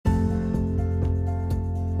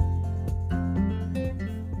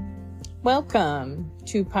Welcome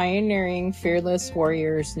to Pioneering Fearless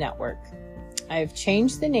Warriors Network. I have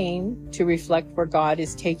changed the name to reflect where God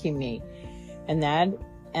is taking me, and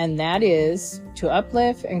that is to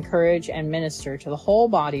uplift, encourage, and minister to the whole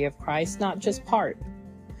body of Christ, not just part.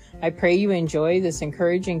 I pray you enjoy this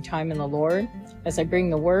encouraging time in the Lord as I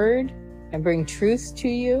bring the word and bring truth to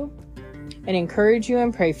you and encourage you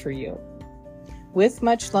and pray for you. With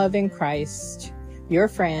much love in Christ, your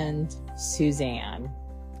friend, Suzanne.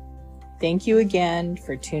 Thank you again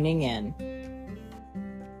for tuning in.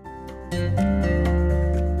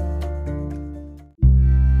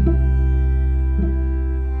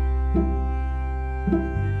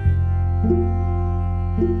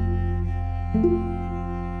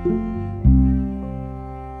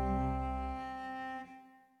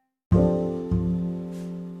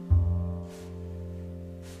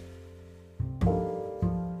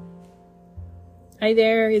 Hi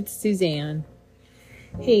there, it's Suzanne.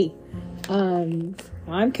 Hey,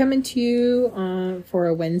 I'm coming to you for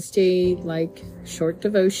a Wednesday short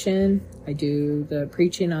devotion. I do the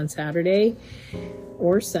preaching on Saturday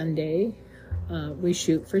or Sunday. We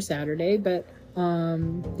shoot for Saturday, but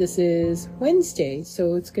this is Wednesday,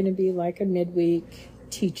 so it's going to be like a midweek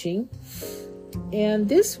teaching. And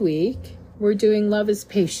this week we're doing Love is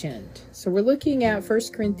Patient. So we're looking at 1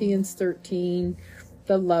 Corinthians 13,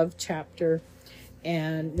 the love chapter.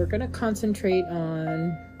 And we're going to concentrate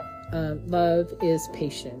on love is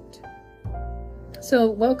patient. So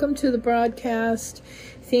welcome to the broadcast.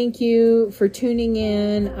 Thank you for tuning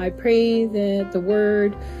in. I pray that the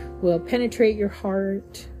word will penetrate your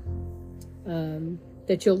heart,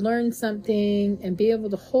 that you'll learn something and be able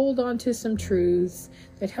to hold on to some truths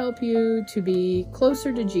that help you to be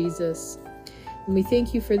closer to Jesus. And we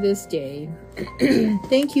thank you for this day.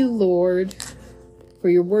 Thank you, Lord, for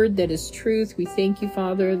your word that is truth. We thank you,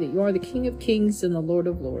 Father, that you are the King of Kings and the Lord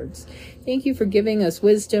of Lords. Thank you for giving us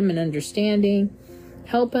wisdom and understanding.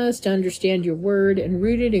 Help us to understand your word and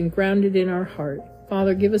root it and ground it in our heart.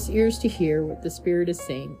 Father, give us ears to hear what the Spirit is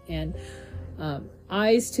saying and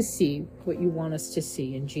eyes to see what you want us to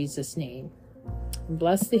see, in Jesus' name. And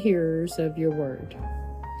bless the hearers of your word.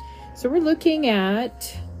 So we're looking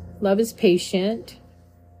at Love is Patient,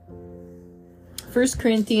 1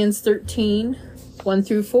 Corinthians 13, 1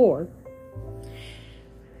 through 4.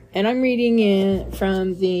 And I'm reading it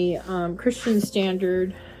from the Christian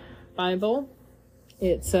Standard Bible.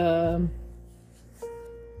 It's a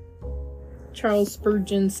Charles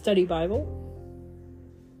Spurgeon Study Bible.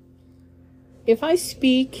 If I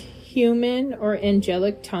speak human or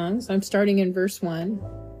angelic tongues, I'm starting in verse 1,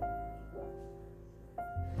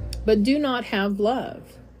 but do not have love,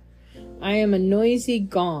 I am a noisy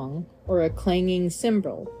gong or a clanging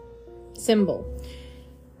cymbal.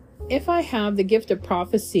 If I have the gift of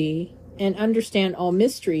prophecy and understand all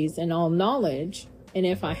mysteries and all knowledge, and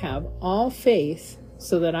if I have all faith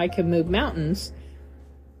so that I can move mountains,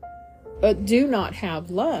 but do not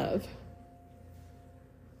have love,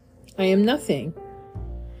 I am nothing.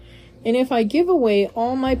 And if I give away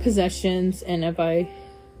all my possessions, and if I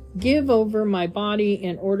give over my body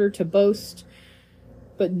in order to boast,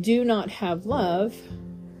 but do not have love,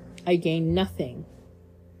 I gain nothing.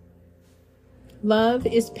 Love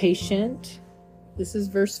is patient. This is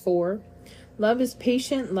verse 4. Love is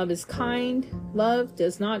patient, love is kind, love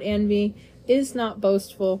does not envy, is not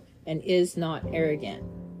boastful, and is not arrogant.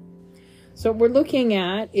 So what we're looking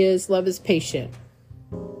at is love is patient.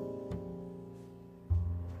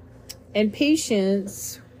 And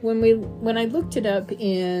patience, when I looked it up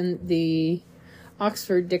in the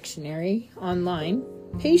Oxford Dictionary online,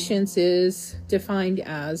 patience is defined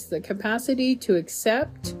as the capacity to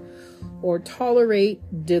accept or tolerate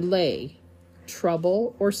delay,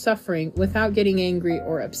 trouble, or suffering without getting angry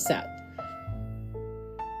or upset.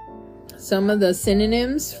 Some of the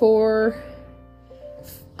synonyms for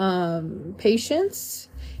patience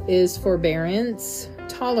is forbearance,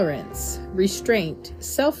 tolerance, restraint,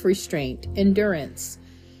 self-restraint, endurance,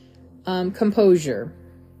 composure.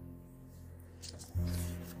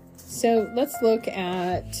 So let's look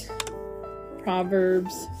at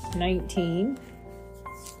Proverbs 19.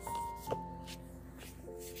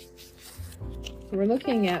 We're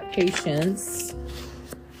looking at patience.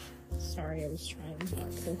 Sorry, I was trying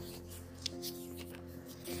not to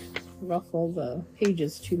ruffle the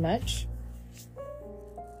pages too much.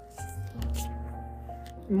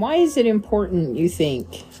 And why is it important, you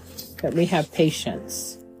think, that we have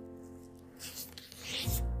patience?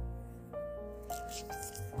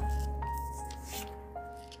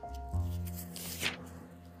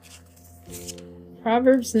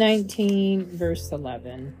 Proverbs 19, verse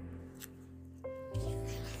 11.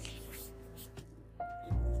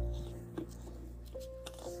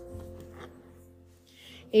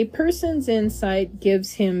 A person's insight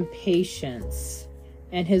gives him patience,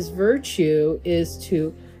 and his virtue is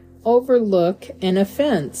to overlook an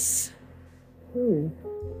offense. Ooh,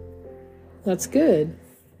 that's good.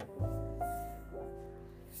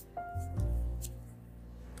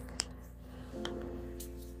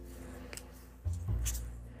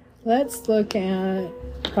 Let's look at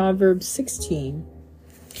Proverbs 16,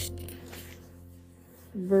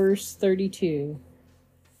 verse 32.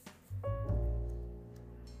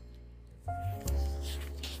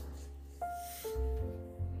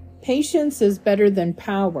 Patience is better than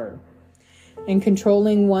power, and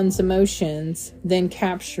controlling one's emotions than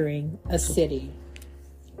capturing a city.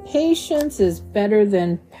 Patience is better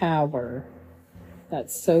than power.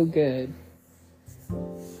 That's so good.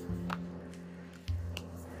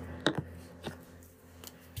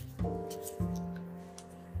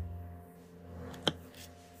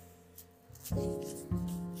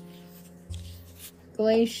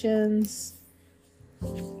 Galatians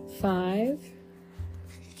 5.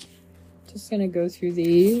 Just going to go through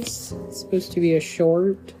these. It's supposed to be a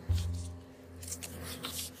short.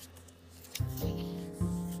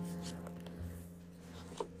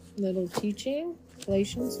 Little teaching.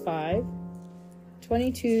 Galatians 5,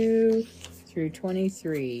 22 through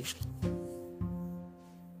 23.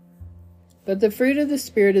 But the fruit of the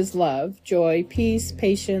Spirit is love, joy, peace,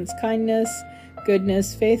 patience, kindness,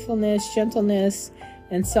 goodness, faithfulness, gentleness,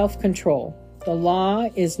 and self-control. The law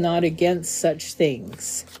is not against such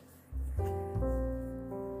things.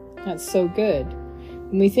 That's so good.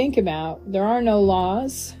 When we think about, there are no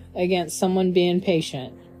laws against someone being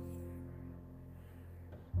patient.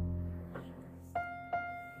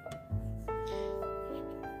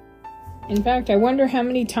 In fact, I wonder how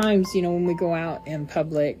many times, when we go out in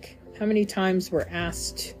public, how many times we're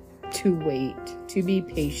asked to wait, to be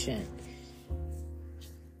patient.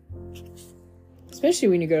 Especially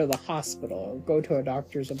when you go to the hospital or go to a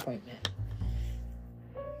doctor's appointment.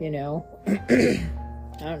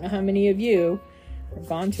 I don't know how many of you have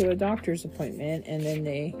gone to a doctor's appointment and then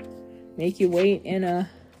they make you wait in the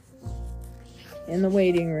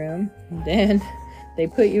waiting room. Then they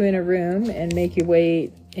put you in a room and make you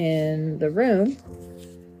wait in the room.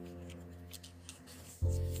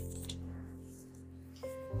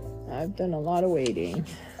 I've done a lot of waiting.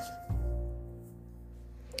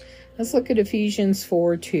 Let's look at Ephesians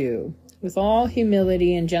 4:2. With all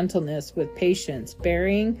humility and gentleness, with patience,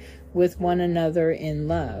 bearing with one another in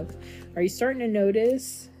love. Are you starting to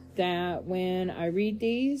notice that when I read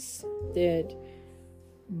these, that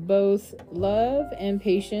both love and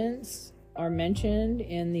patience are mentioned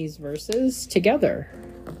in these verses together?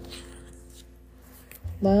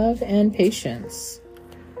 Love and patience.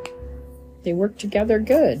 They work together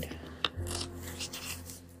good.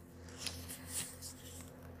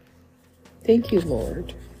 Thank you,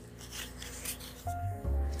 Lord.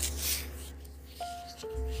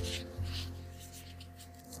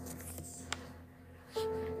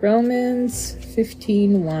 Romans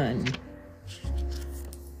 15:1.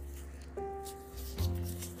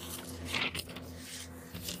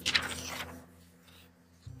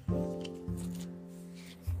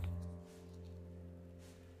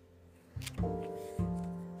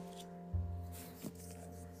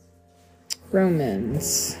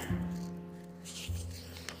 Romans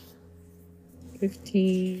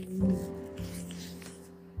 15.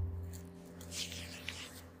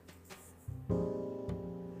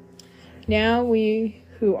 Now we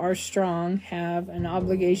who are strong have an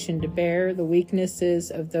obligation to bear the weaknesses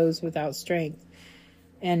of those without strength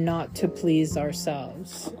and not to please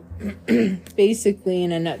ourselves. Basically,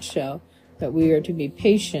 in a nutshell, that we are to be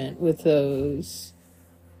patient with those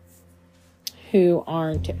who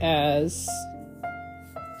aren't as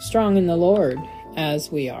strong in the Lord as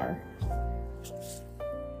we are.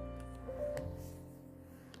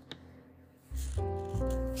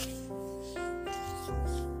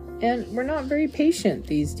 And we're not very patient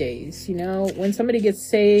these days. When somebody gets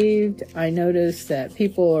saved, I notice that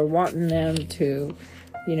people are wanting them to,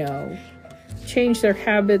 change their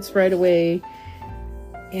habits right away.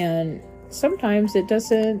 And sometimes they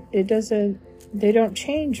don't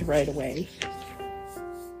change right away.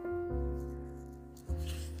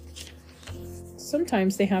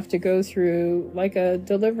 Sometimes they have to go through like a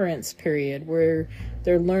deliverance period where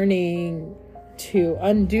they're learning to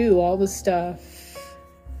undo all the stuff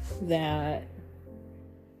that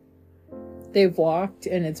they've walked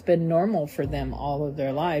and it's been normal for them all of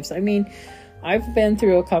their lives. I mean, I've been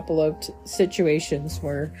through a couple of situations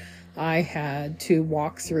where I had to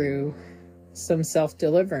walk through some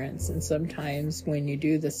self-deliverance, and sometimes when you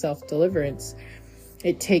do the self-deliverance,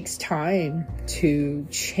 it takes time to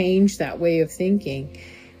change that way of thinking.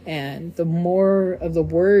 And the more of the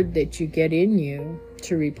word that you get in you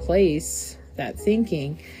to replace that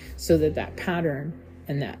thinking so that that pattern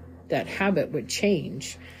and that habit would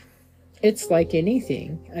change. It's like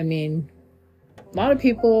anything. I mean, a lot of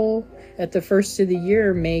people at the first of the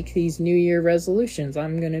year make these New Year resolutions.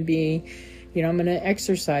 I'm going to be, I'm going to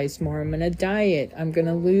exercise more. I'm going to diet. I'm going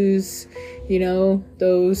to lose,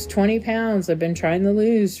 those 20 pounds I've been trying to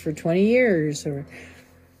lose for 20 years. Or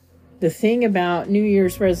the thing about New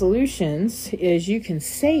Year's resolutions is you can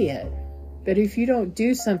say it, but if you don't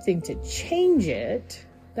do something to change it,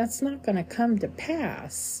 that's not going to come to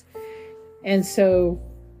pass. And so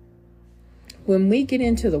when we get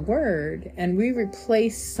into the Word and we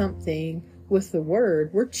replace something with the Word,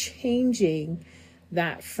 we're changing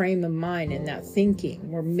that frame of mind and that thinking.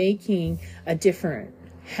 We're making a different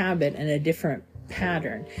habit and a different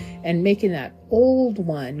pattern and making that old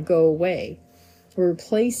one go away. We're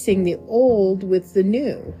replacing the old with the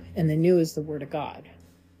new, and the new is the Word of God.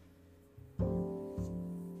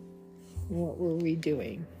 What were we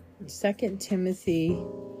doing? 2 Timothy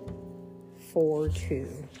 4:2.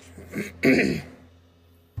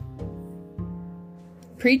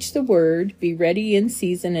 Preach the word, be ready in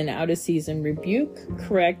season and out of season, rebuke,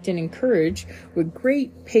 correct, and encourage with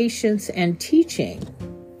great patience and teaching.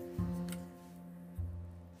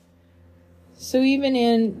 So even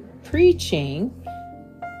in preaching,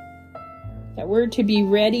 that we're to be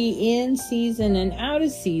ready in season and out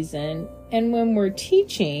of season, and when we're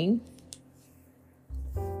teaching,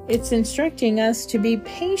 it's instructing us to be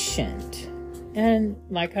patient. And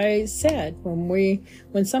like I said,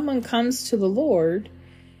 when someone comes to the Lord,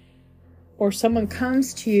 or someone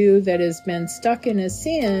comes to you that has been stuck in a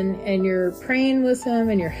sin, and you're praying with them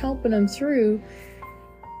and you're helping them through,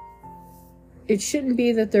 it shouldn't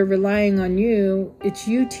be that they're relying on you. It's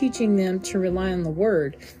you teaching them to rely on the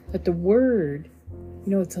Word. But the Word,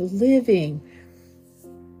 it's a living,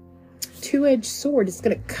 two-edged sword. It's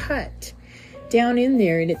going to cut down in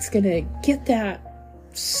there, and it's going to get that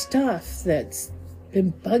stuff that's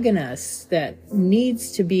been bugging us, that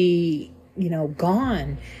needs to be,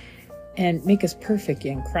 gone, and make us perfect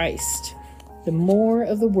in Christ. The more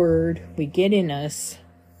of the Word we get in us,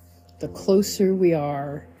 the closer we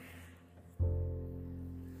are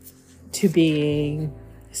to being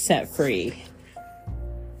set free.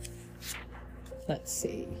 Let's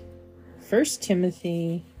see. 1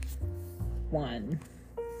 Timothy 1.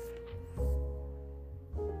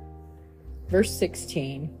 Verse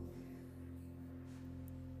 16.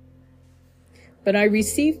 But I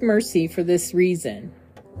received mercy for this reason,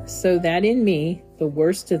 so that in me, the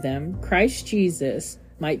worst of them, Christ Jesus,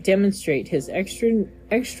 might demonstrate his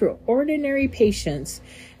extraordinary patience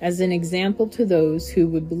as an example to those who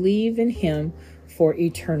would believe in him for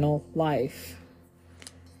eternal life.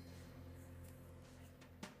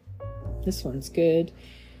 This one's good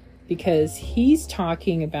because he's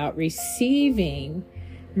talking about receiving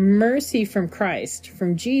mercy from Christ,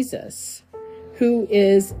 from Jesus, who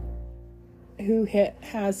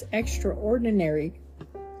has extraordinary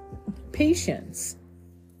patience.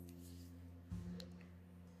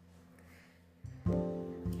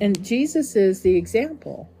 And Jesus is the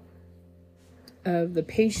example of the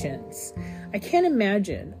patience. I can't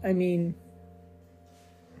imagine. I mean,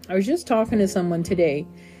 I was just talking to someone today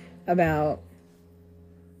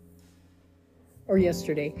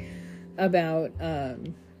yesterday about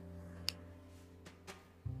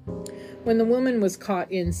when the woman was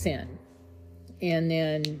caught in sin and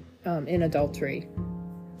then in adultery,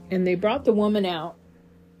 and they brought the woman out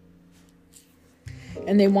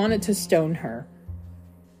and they wanted to stone her.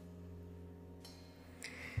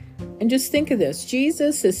 And just think of this.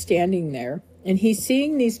 Jesus is standing there and he's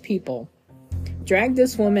seeing these people drag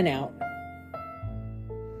this woman out.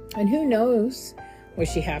 And who knows,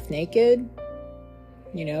 was she half naked?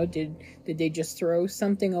 Did they just throw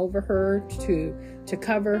something over her to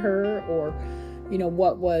cover her? Or,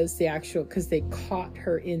 what was the actual, because they caught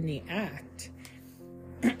her in the act.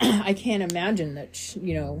 I can't imagine that,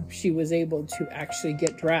 she was able to actually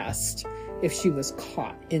get dressed if she was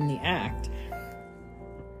caught in the act.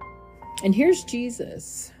 And here's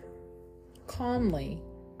Jesus calmly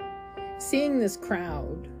seeing this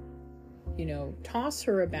crowd, toss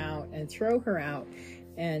her about and throw her out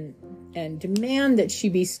and demand that she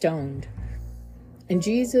be stoned. And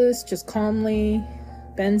Jesus just calmly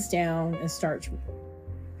bends down and starts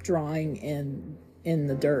drawing in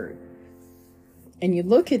the dirt. And you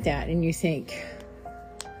look at that and you think,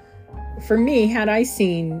 for me, had I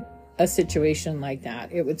seen a situation like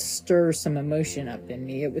that, it would stir some emotion up in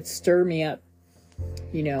me. It would stir me up.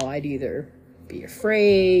 I'd either be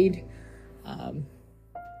afraid,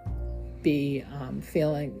 be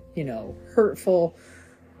feeling, hurtful,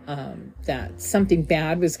 that something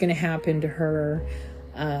bad was going to happen to her.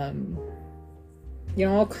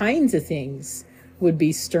 All kinds of things would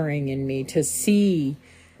be stirring in me to see,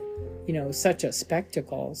 such a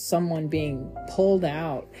spectacle, someone being pulled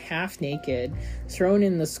out half naked, thrown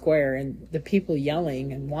in the square, and the people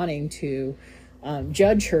yelling and wanting to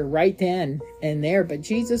judge her right then and there. But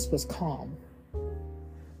Jesus was calm,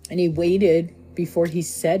 and he waited before he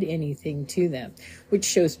said anything to them, which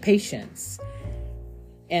shows patience.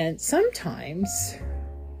 And sometimes,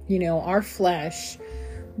 our flesh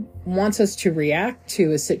wants us to react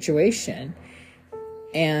to a situation,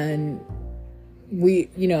 and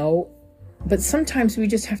but sometimes we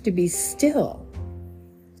just have to be still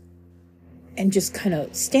and just kind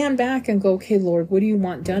of stand back and go, okay, Lord, what do you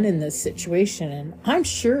want done in this situation? And I'm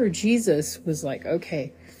sure Jesus was like,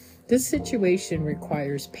 okay, this situation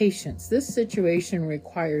requires patience. This situation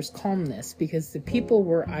requires calmness, because the people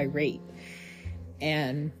were irate.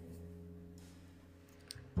 And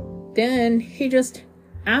then he just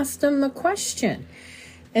asked them the question.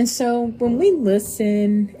 And so when we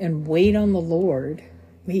listen and wait on the Lord,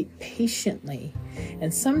 wait patiently.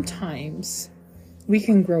 And sometimes we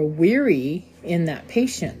can grow weary in that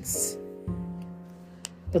patience.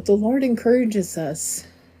 But the Lord encourages us,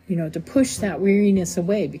 to push that weariness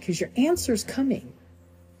away, because your answer's coming.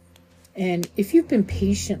 And if you've been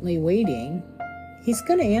patiently waiting, he's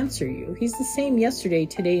going to answer you. He's the same yesterday,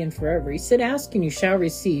 today, and forever. He said, ask and you shall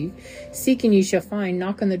receive. Seek and you shall find.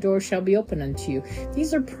 Knock on the door shall be open unto you.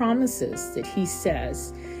 These are promises that he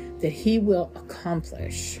says that he will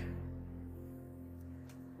accomplish.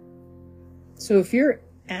 So if you're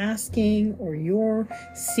asking, or you're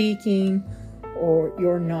seeking, or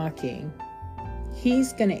you're knocking,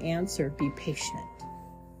 he's going to answer. Be patient.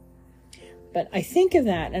 But I think of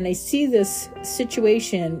that, and I see this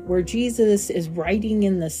situation where Jesus is writing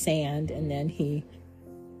in the sand, and then he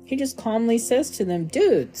just calmly says to them,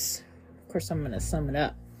 dudes, of course I'm going to sum it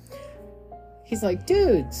up. He's like,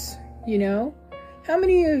 dudes, how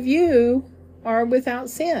many of you are without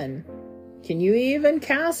sin? Can you even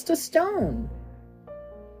cast a stone?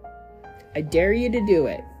 I dare you to do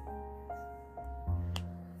it.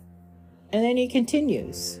 And then he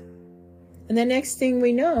continues. And the next thing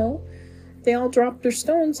we know, they all drop their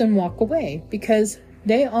stones and walk away, because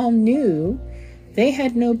they all knew they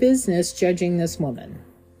had no business judging this woman.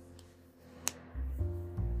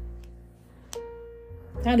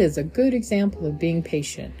 That is a good example of being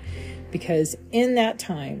patient, because in that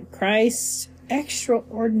time, Christ's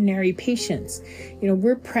extraordinary patience,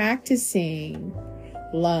 we're practicing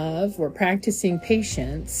love, we're practicing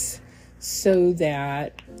patience so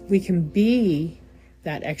that we can be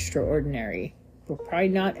that extraordinary. We're probably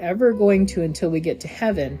not ever going to until we get to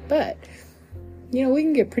heaven, but we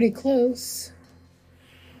can get pretty close.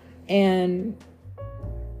 And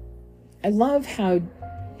I love how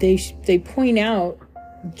they point out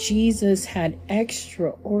Jesus had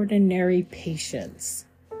extraordinary patience.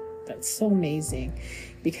 That's so amazing,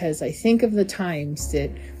 because I think of the times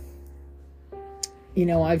that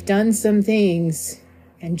I've done some things,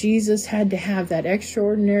 and Jesus had to have that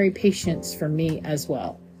extraordinary patience for me as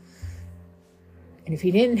well. And if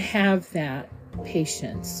he didn't have that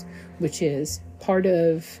patience, which is part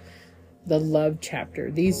of the love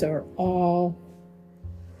chapter, these are all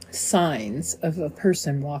signs of a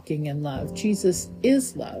person walking in love. Jesus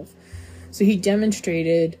is love. So he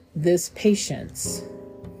demonstrated this patience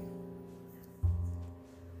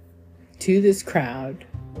to this crowd.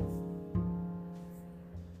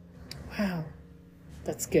 Wow,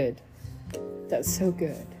 that's good. That's so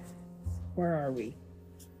good. Where are we?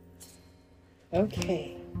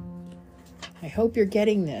 Okay. I hope you're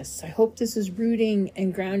getting this. I hope this is rooting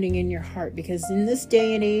and grounding in your heart, because in this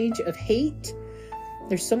day and age of hate,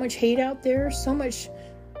 there's so much hate out there, so much,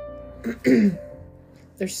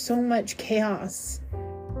 there's so much chaos,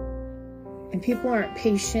 and people aren't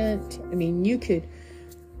patient. I mean, you could,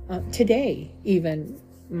 today even,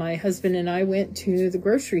 my husband and I went to the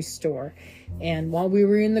grocery store, and while we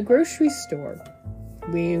were in the grocery store,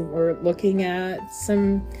 we were looking at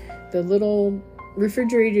the little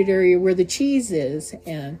refrigerated area where the cheese is,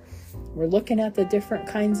 and we're looking at the different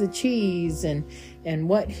kinds of cheese and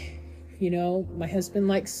what, my husband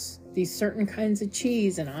likes these certain kinds of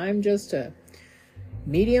cheese, and I'm just a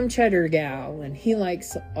medium cheddar gal, and he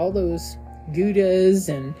likes all those Goudas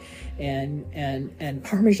and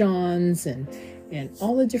Parmesans and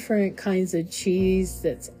all the different kinds of cheese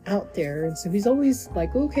that's out there. And so he's always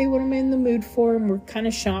like, okay, what am I in the mood for? And we're kind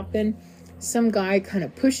of shopping. Some guy kind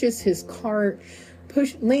of pushes his cart,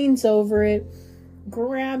 leans over it,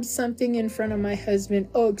 grabbed something in front of my husband.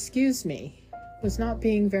 Oh, excuse me. Was not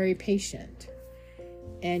being very patient.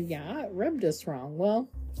 And yeah, it rubbed us wrong. Well,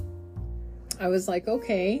 I was like,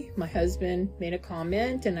 okay. My husband made a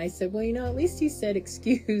comment, and I said, well, at least he said,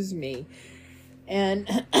 excuse me. And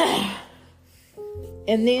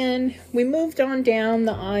and then we moved on down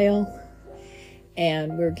the aisle,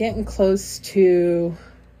 and we're getting close to,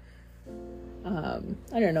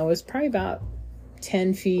 I don't know, it was probably about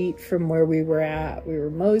 10 feet from where we were at. We were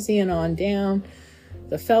moseying on down.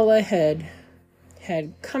 The fella had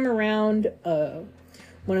come around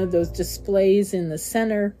one of those displays in the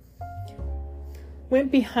center,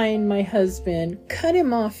 went behind my husband, cut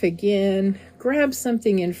him off again, grabbed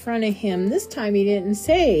something in front of him. This time he didn't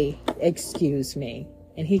say, excuse me.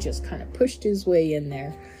 And he just kind of pushed his way in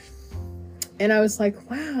there. And I was like,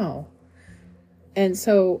 wow. And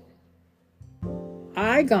so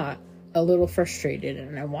I got a little frustrated,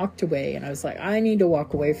 and I walked away, and I was like, I need to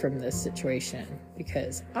walk away from this situation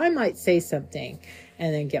because I might say something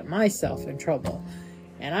and then get myself in trouble.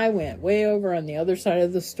 And I went way over on the other side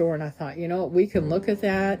of the store, and I thought, we can look at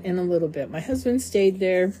that in a little bit. My husband stayed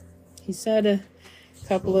there. He said a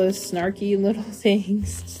couple of snarky little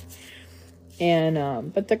things,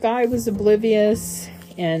 and but the guy was oblivious.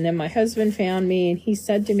 And then my husband found me, and he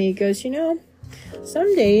said to me, he goes,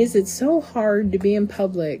 some days it's so hard to be in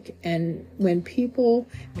public, and when people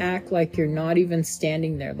act like you're not even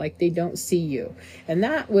standing there, like they don't see you. And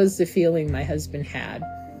that was the feeling my husband had.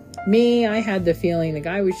 Me, I had the feeling the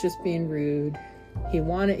guy was just being rude. He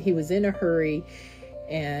was in a hurry,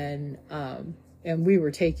 and we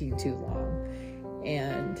were taking too long.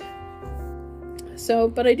 And so,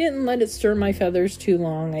 but I didn't let it stir my feathers too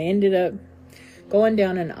long. I ended up going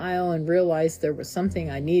down an aisle and realized there was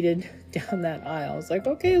something I needed down that aisle. I was like,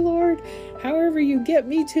 okay, Lord, however you get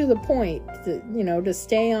me to the point, to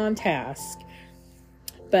stay on task.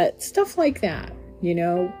 But stuff like that,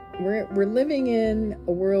 we're living in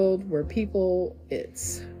a world where people, they're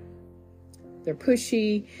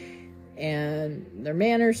pushy, and their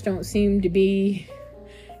manners don't seem to be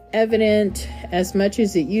evident as much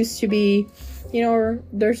as it used to be. Or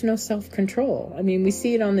there's no self-control. I mean, we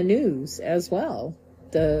see it on the news as well.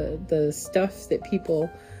 The stuff that people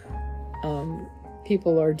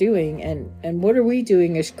are doing, and what are we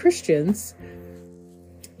doing as Christians?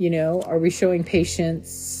 Are we showing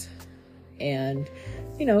patience? And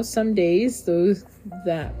some days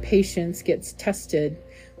that patience gets tested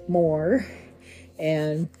more,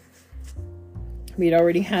 and we'd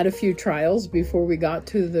already had a few trials before we got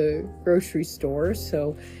to the grocery store,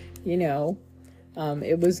 so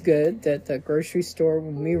it was good that the grocery store,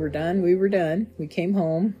 when we were done. We came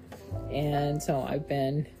home, and so I've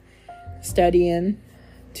been studying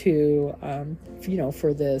to,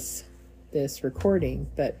 for this recording.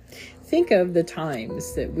 But think of the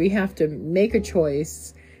times that we have to make a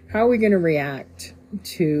choice. How are we going to react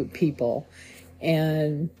to people?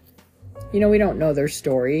 And, we don't know their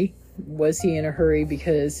story. Was he in a hurry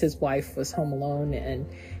because his wife was home alone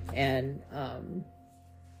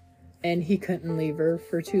and he couldn't leave her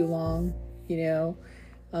for too long?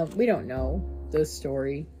 We don't know the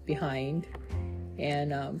story behind.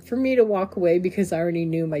 And for me to walk away because I already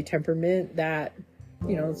knew my temperament, that,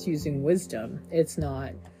 it's using wisdom. It's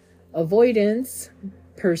not avoidance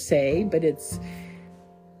per se, but it's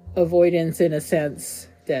avoidance in a sense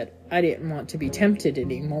that I didn't want to be tempted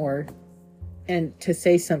anymore, and to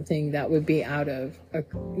say something that would be out of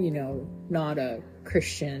not a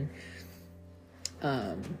Christian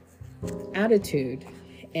attitude.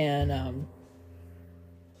 And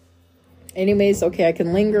anyways, okay, I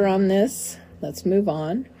can linger on this. Let's move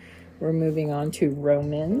on. We're moving on to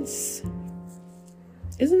Romans.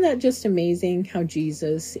 Isn't that just amazing how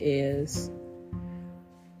Jesus is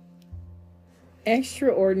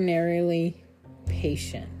extraordinarily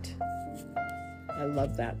patient? I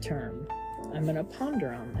love that term. I'm going to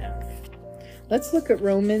ponder on that. Let's look at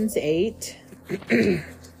Romans 8.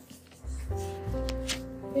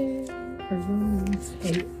 Romans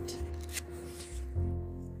 8.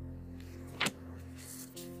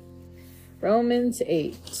 Romans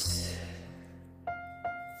 8.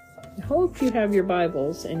 I hope you have your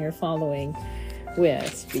Bibles and you're following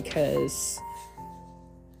with, because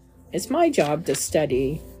it's my job to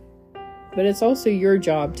study, but it's also your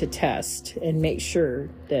job to test and make sure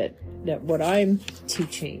that what I'm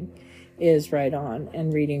teaching is right on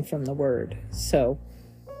and reading from the Word. So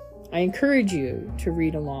I encourage you to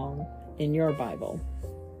read along in your Bible.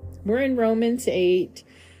 We're in Romans 8,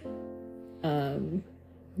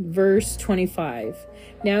 verse 25.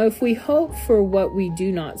 Now, if we hope for what we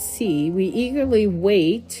do not see, we eagerly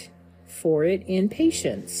wait for it in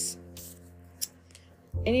patience.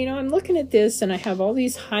 And I'm looking at this and I have all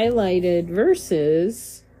these highlighted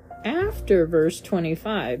verses after verse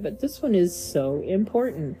 25, but this one is so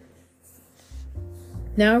important.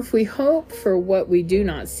 Now, if we hope for what we do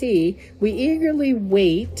not see, we eagerly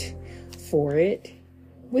wait for it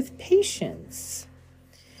with patience.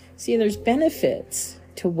 See, there's benefits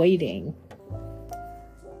to waiting.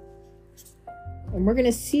 And we're going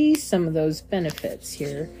to see some of those benefits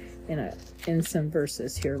here in some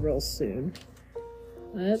verses here real soon.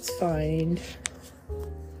 Let's find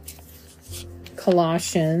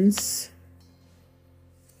Colossians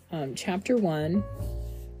chapter 1,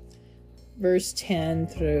 verse 10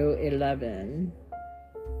 through 11.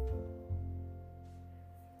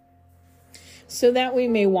 So that we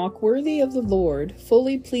may walk worthy of the Lord,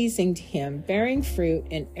 fully pleasing to him, bearing fruit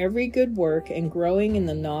in every good work and growing in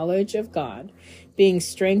the knowledge of God, being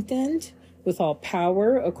strengthened with all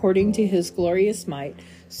power according to his glorious might,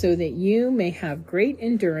 so that you may have great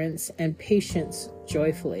endurance and patience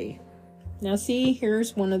joyfully. Now see,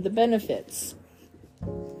 here's one of the benefits.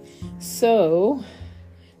 So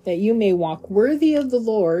that you may walk worthy of the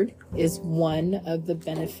Lord is one of the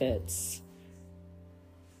benefits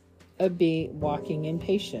of walking in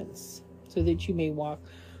patience. So that you may walk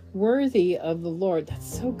worthy of the Lord.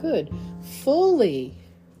 That's so good. Fully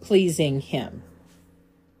pleasing him.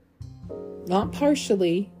 Not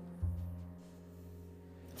partially.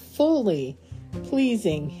 Fully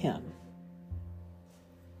pleasing him.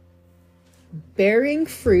 Bearing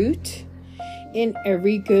fruit in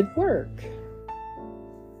every good work.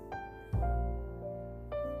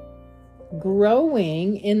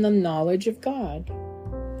 Growing in the knowledge of God.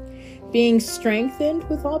 Being strengthened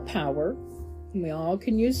with all power. And we all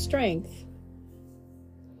can use strength.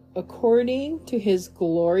 According to his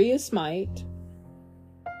glorious might.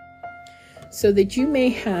 So that you may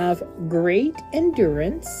have great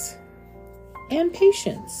endurance and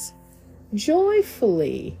patience.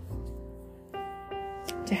 Joyfully.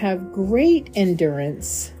 To have great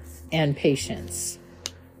endurance and patience.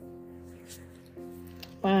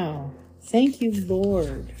 Wow. Thank you,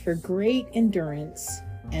 Lord, for great endurance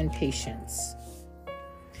and patience.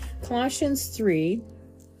 Colossians 3,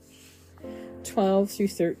 12 through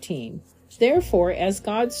 13. Therefore, as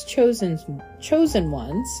God's chosen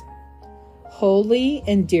ones, holy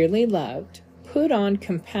and dearly loved, put on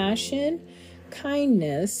compassion,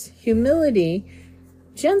 kindness, humility,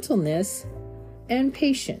 gentleness, and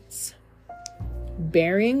patience,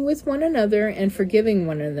 bearing with one another and forgiving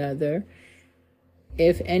one another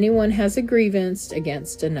if anyone has a grievance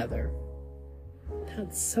against another.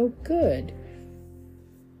 That's so good.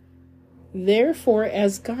 Therefore,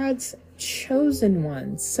 as God's chosen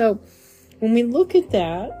ones. So when we look at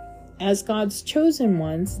that, as God's chosen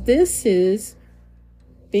ones, this is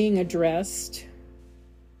being addressed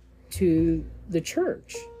to the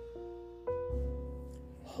church.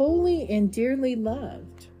 Holy and dearly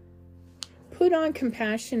loved. Put on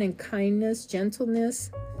compassion and kindness, gentleness,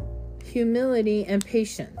 humility, and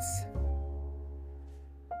patience.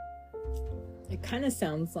 It kind of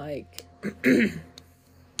sounds like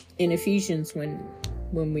in Ephesians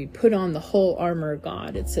when we put on the whole armor of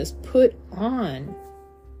God, it says put on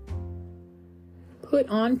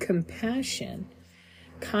compassion,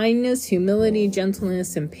 kindness, humility,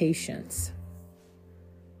 gentleness, and patience.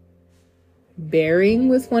 Bearing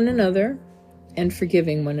with one another and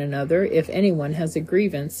forgiving one another if anyone has a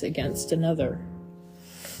grievance against another.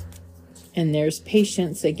 And there's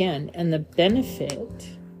patience again. And the benefit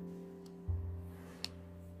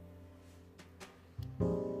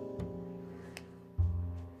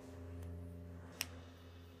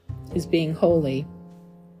is being holy.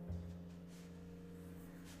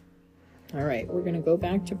 All right, we're going to go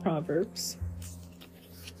back to Proverbs.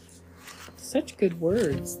 Such good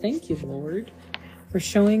words. Thank you, Lord, for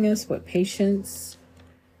showing us what patience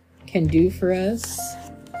can do for us.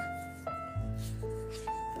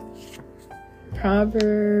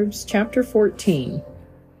 Proverbs chapter 14.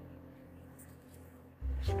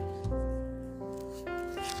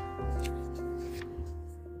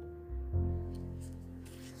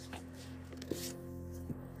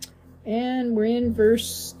 And we're in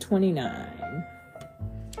verse 29.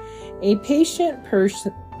 A patient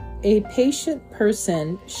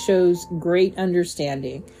person shows great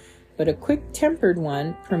understanding, but a quick-tempered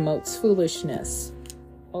one promotes foolishness.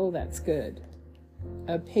 Oh, that's good.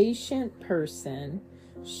 A patient person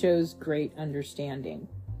shows great understanding,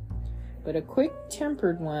 but a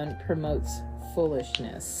quick-tempered one promotes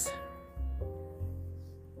foolishness.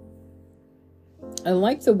 I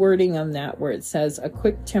like the wording on that where it says a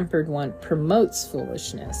quick-tempered one promotes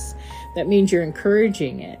foolishness. That means you're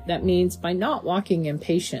encouraging it. That means by not walking in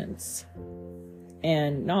patience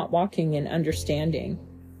and not walking in understanding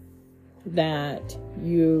that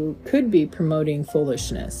you could be promoting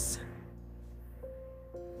foolishness.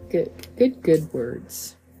 Good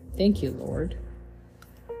words. Thank you, Lord.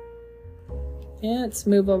 Yeah, let's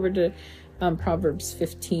move over to Proverbs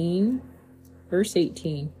 15, verse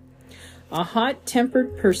 18. A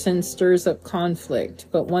hot-tempered person stirs up conflict,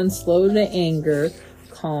 but one slow to anger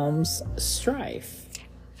calms strife.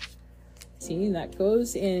 See, that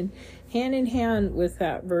goes in hand with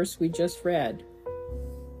that verse we just read,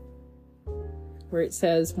 where it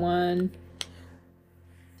says one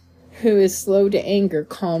who is slow to anger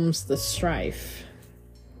calms the strife.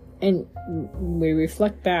 And we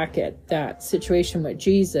reflect back at that situation with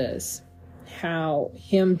Jesus, how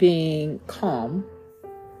him being calm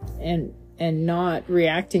and not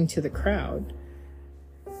reacting to the crowd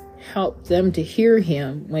helped them to hear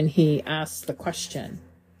him when he asked the question.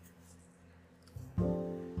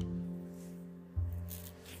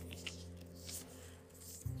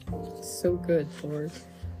 So good, Lord.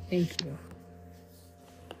 Thank you.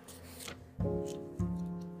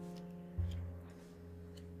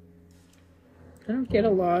 I don't get a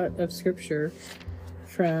lot of scripture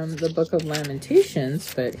from the book of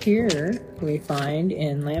Lamentations, but here we find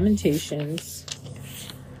in Lamentations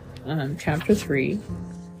chapter 3.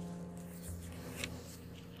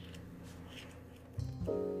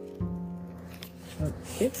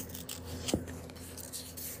 Okay.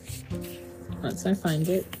 Once I find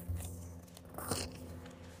it.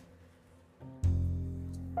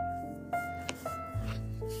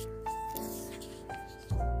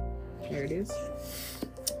 Here it is.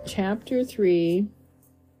 Chapter 3,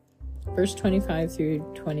 verse 25 through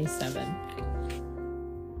 27.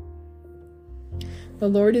 The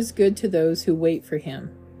Lord is good to those who wait for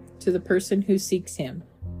him, to the person who seeks him.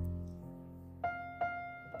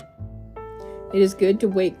 It is good to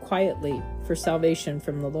wait quietly for salvation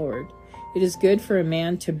from the Lord. It is good for a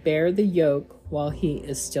man to bear the yoke while he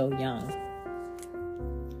is still young.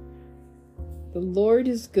 The Lord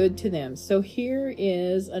is good to them. So here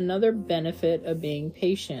is another benefit of being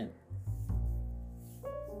patient.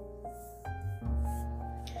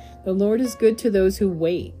 The Lord is good to those who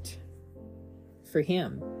wait for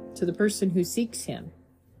him, to the person who seeks him.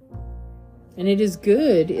 And it is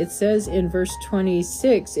good, it says in verse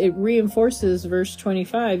 26, it reinforces verse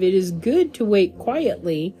 25, it is good to wait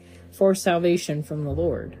quietly for salvation from the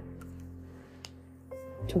Lord.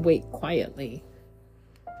 To wait quietly.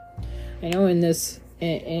 I know in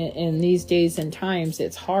these days and times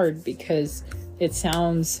it's hard because it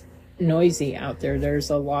sounds noisy out there.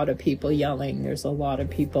 There's a lot of people yelling. There's a lot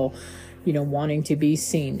of people, wanting to be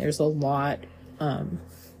seen. There's a lot, on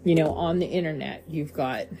the internet. You've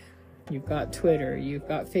got Twitter, you've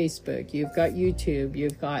got Facebook, you've got YouTube,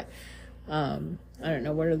 you've got, I don't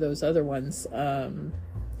know, what are those other ones?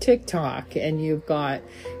 TikTok, and you've got,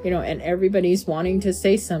 and everybody's wanting to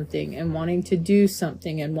say something and wanting to do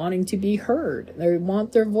something and wanting to be heard. They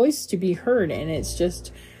want their voice to be heard, and it's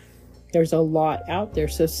just, there's a lot out there.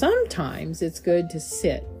 So sometimes it's good to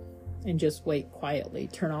sit and just wait quietly.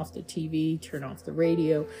 Turn off the TV, turn off the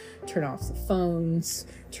radio, turn off the phones,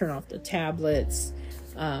 turn off the tablets,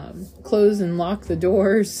 close and lock the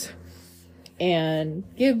doors, and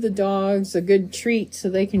give the dogs a good treat so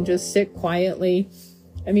they can just sit quietly.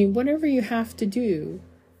 I mean, whatever you have to do,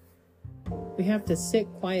 we have to sit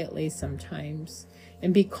quietly sometimes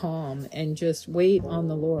and be calm and just wait on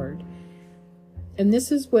the Lord. And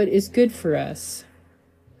this is what is good for us.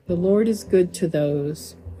 The Lord is good to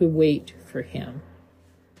those who wait for him.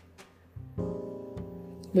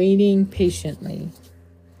 Waiting patiently.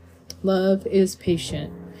 Love is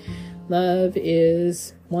patient. Love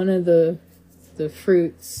is one of the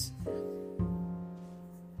fruits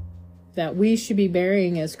that we should be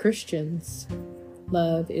bearing as Christians.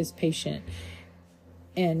 Love is patient.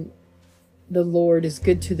 And the Lord is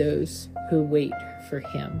good to those who wait for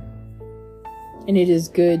him. And it is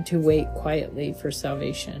good to wait quietly for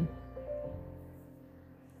salvation.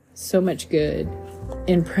 So much good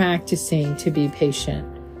in practicing to be patient.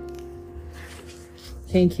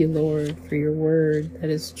 Thank you, Lord, for your word that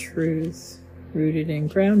is truth, rooted and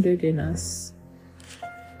grounded in us.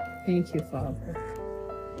 Thank you, Father.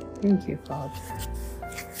 Thank you, Father.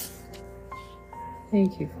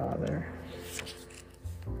 Thank you, Father.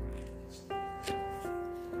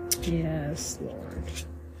 Yes, Lord.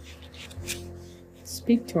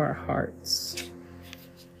 Speak to our hearts.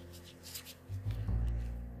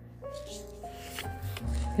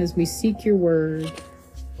 As we seek your word,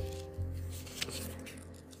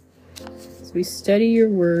 as we study your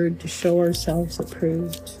word to show ourselves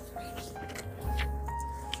approved.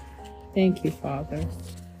 Thank you, Father.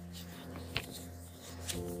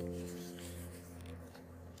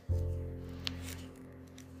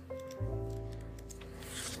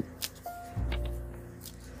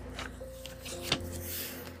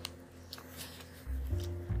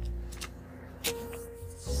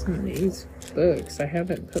 These books, I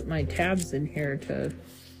haven't put my tabs in here to...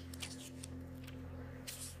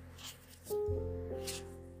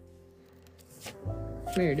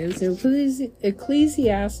 There it is.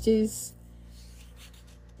 Ecclesiastes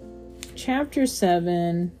chapter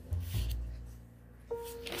 7,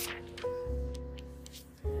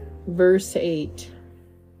 verse 8.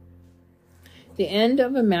 The end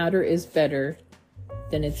of a matter is better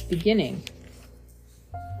than its beginning.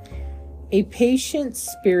 A patient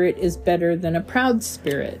spirit is better than a proud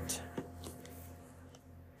spirit.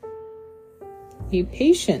 A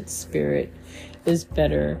patient spirit is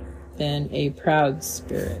better than a proud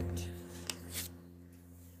spirit.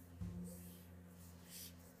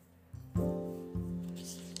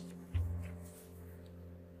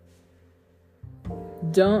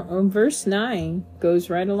 Verse 9 goes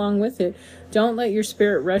right along with it. Don't let your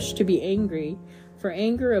spirit rush to be angry, for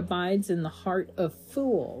anger abides in the heart of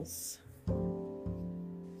fools.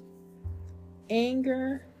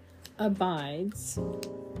 Anger abides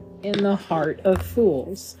in the heart of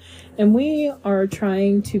fools. And we are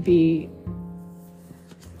trying to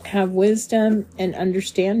have wisdom and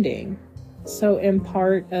understanding. So in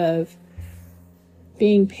part of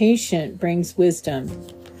being patient brings wisdom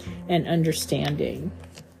and understanding.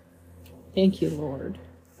 Thank you, Lord.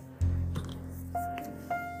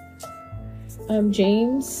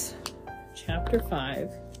 James chapter 5.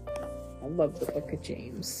 I love the book of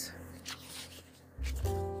James.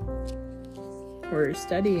 We're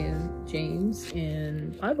studying James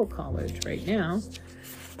in Bible college right now.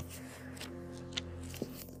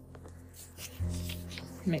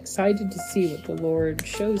 I'm excited to see what the Lord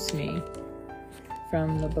shows me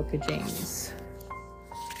from the book of James.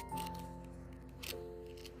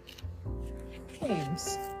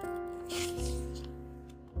 James.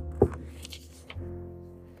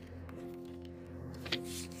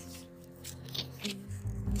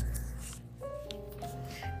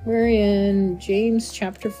 We're in James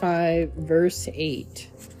chapter 5, verse 8.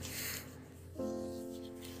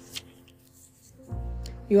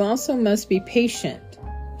 You also must be patient.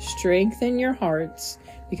 Strengthen your hearts,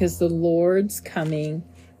 because the Lord's coming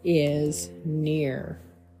is near.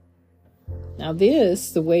 Now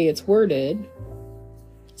this, the way it's worded,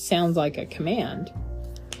 sounds like a command.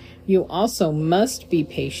 You also must be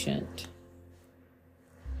patient.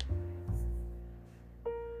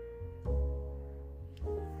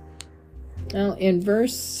 Now, in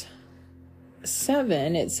verse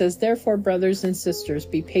 7, it says, therefore, brothers and sisters,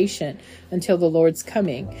 be patient until the Lord's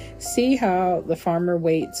coming. See how the farmer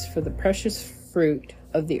waits for the precious fruit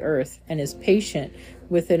of the earth and is patient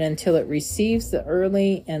with it until it receives the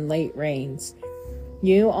early and late rains.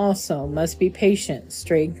 You also must be patient.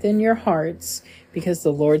 Strengthen your hearts, because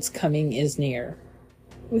the Lord's coming is near.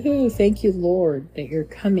 Woohoo! Thank you, Lord, that your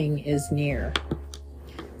coming is near.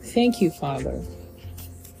 Thank you, Father.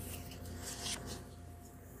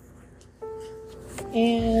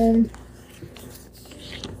 And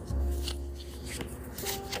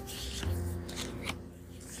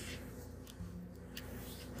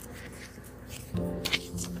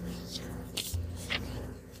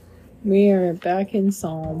we are back in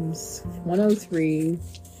Psalms 103.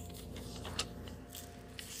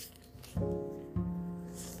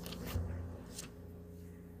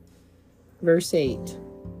 Verse 8.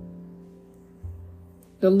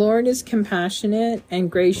 The Lord is compassionate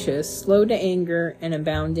and gracious, slow to anger, and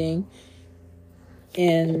abounding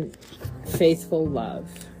in faithful love.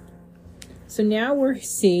 So now we're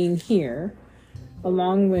seeing here,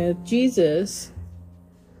 along with Jesus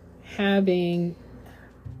having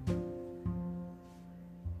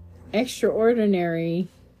extraordinary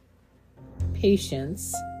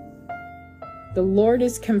patience, the Lord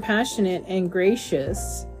is compassionate and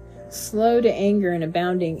gracious, slow to anger, and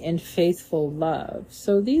abounding in faithful love.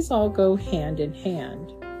 So these all go hand in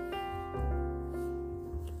hand.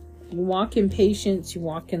 You walk in patience, you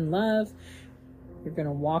walk in love, you're going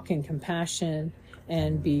to walk in compassion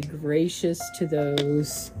and be gracious to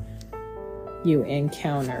those you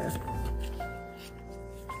encounter.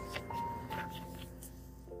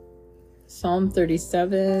 Psalm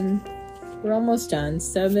 37, we're almost done,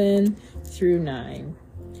 7 through 9.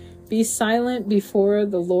 Be silent before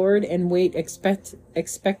the Lord and wait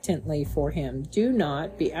expectantly for him. Do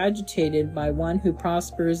not be agitated by one who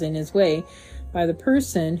prospers in his way, by the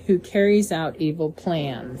person who carries out evil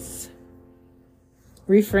plans.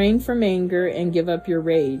 Refrain from anger and give up your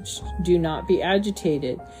rage. Do not be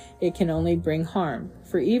agitated. It can only bring harm.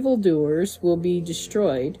 For evildoers will be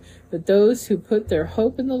destroyed, but those who put their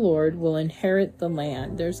hope in the Lord will inherit the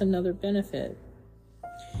land. There's another benefit.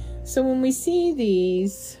 So when we see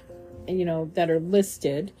these, that are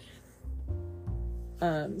listed,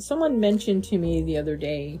 someone mentioned to me the other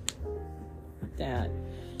day that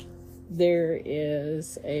there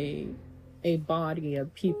is a body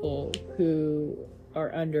of people who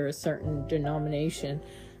are under a certain denomination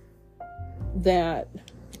that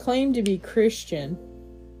claim to be Christian,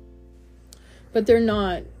 but they're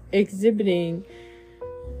not exhibiting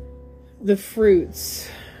the fruits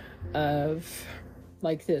of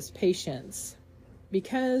like this patience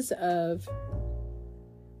because of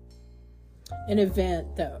an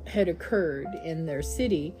event that had occurred in their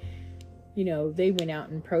city. You know, they went out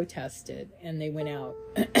and protested, and they went out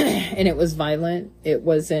and it was violent. It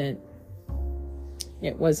wasn't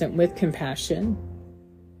with compassion.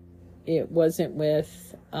 It wasn't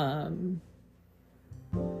with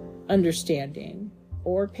understanding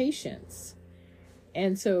or patience.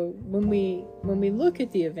 And so when we look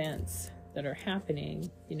at the events that are happening,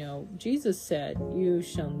 you know, Jesus said, "You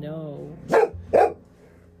shall know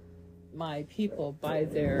my people by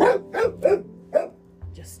their..."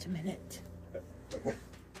 Just a minute.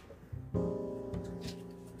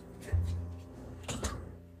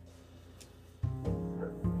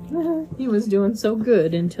 He was doing so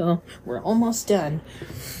good until we're almost done.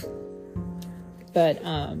 But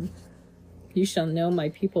you shall know my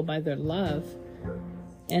people by their love,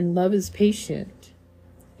 and love is patient.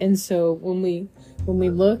 And so when we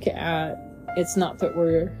look at, it's not that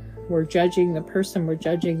we're judging the person, we're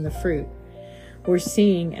judging the fruit. We're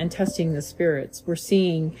seeing and testing the spirits. We're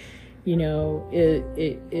seeing, you know,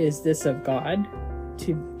 is this of God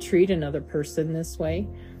to treat another person this way?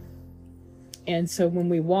 And so when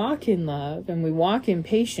we walk in love and we walk in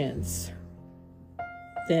patience,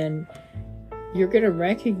 then you're going to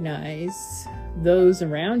recognize those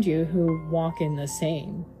around you who walk in the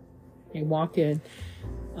same. They walk in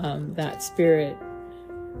that spirit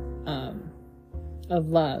of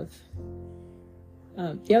love.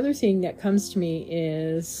 The other thing that comes to me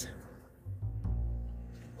is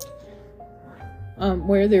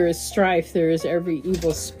where there is strife, there is every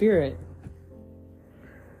evil spirit.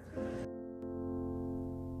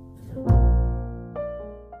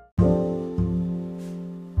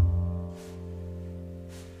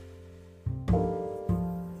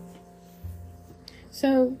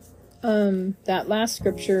 So, that last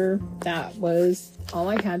scripture, that was all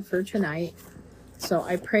I had for tonight. So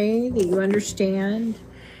I pray that you understand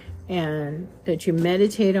and that you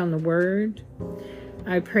meditate on the word.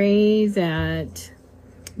 I pray that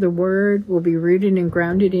the word will be rooted and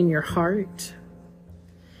grounded in your heart,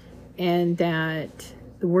 and that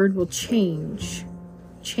the word will change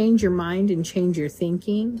your mind and change your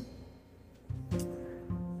thinking,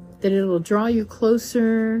 that it will draw you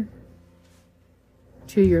closer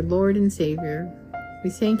to your Lord and Savior. We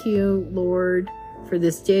thank you, Lord, for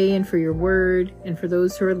this day and for your word and for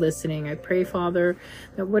those who are listening. I pray, Father,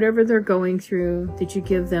 that whatever they're going through, that you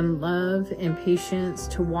give them love and patience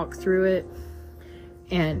to walk through it,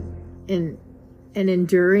 and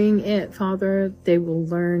enduring it, Father, they will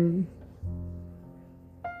learn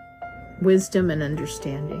wisdom and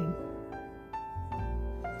understanding.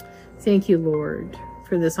 Thank you, Lord,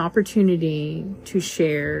 for this opportunity to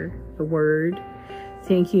share the word.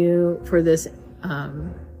 Thank you for this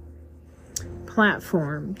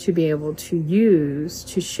platform to be able to use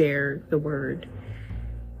to share the word.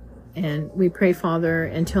 And we pray, Father,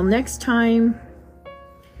 until next time,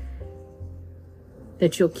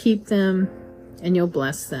 that you'll keep them and you'll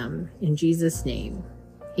bless them. In Jesus' name,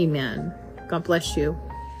 amen. God bless you.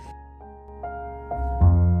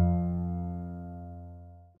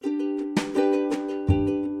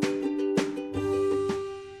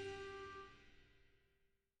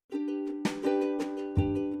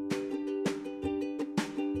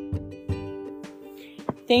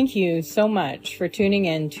 Thank you so much for tuning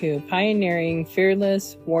in to Pioneering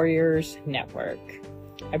Fearless Warriors Network.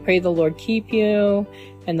 I pray the Lord keep you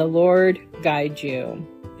and the Lord guide you.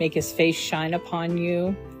 Make his face shine upon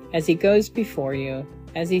you as he goes before you,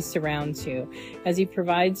 as he surrounds you, as he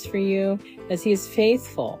provides for you, as he is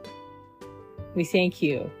faithful. We thank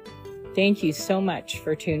you. Thank you so much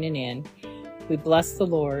for tuning in. We bless the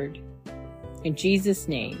Lord. In Jesus'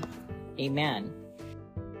 name, amen.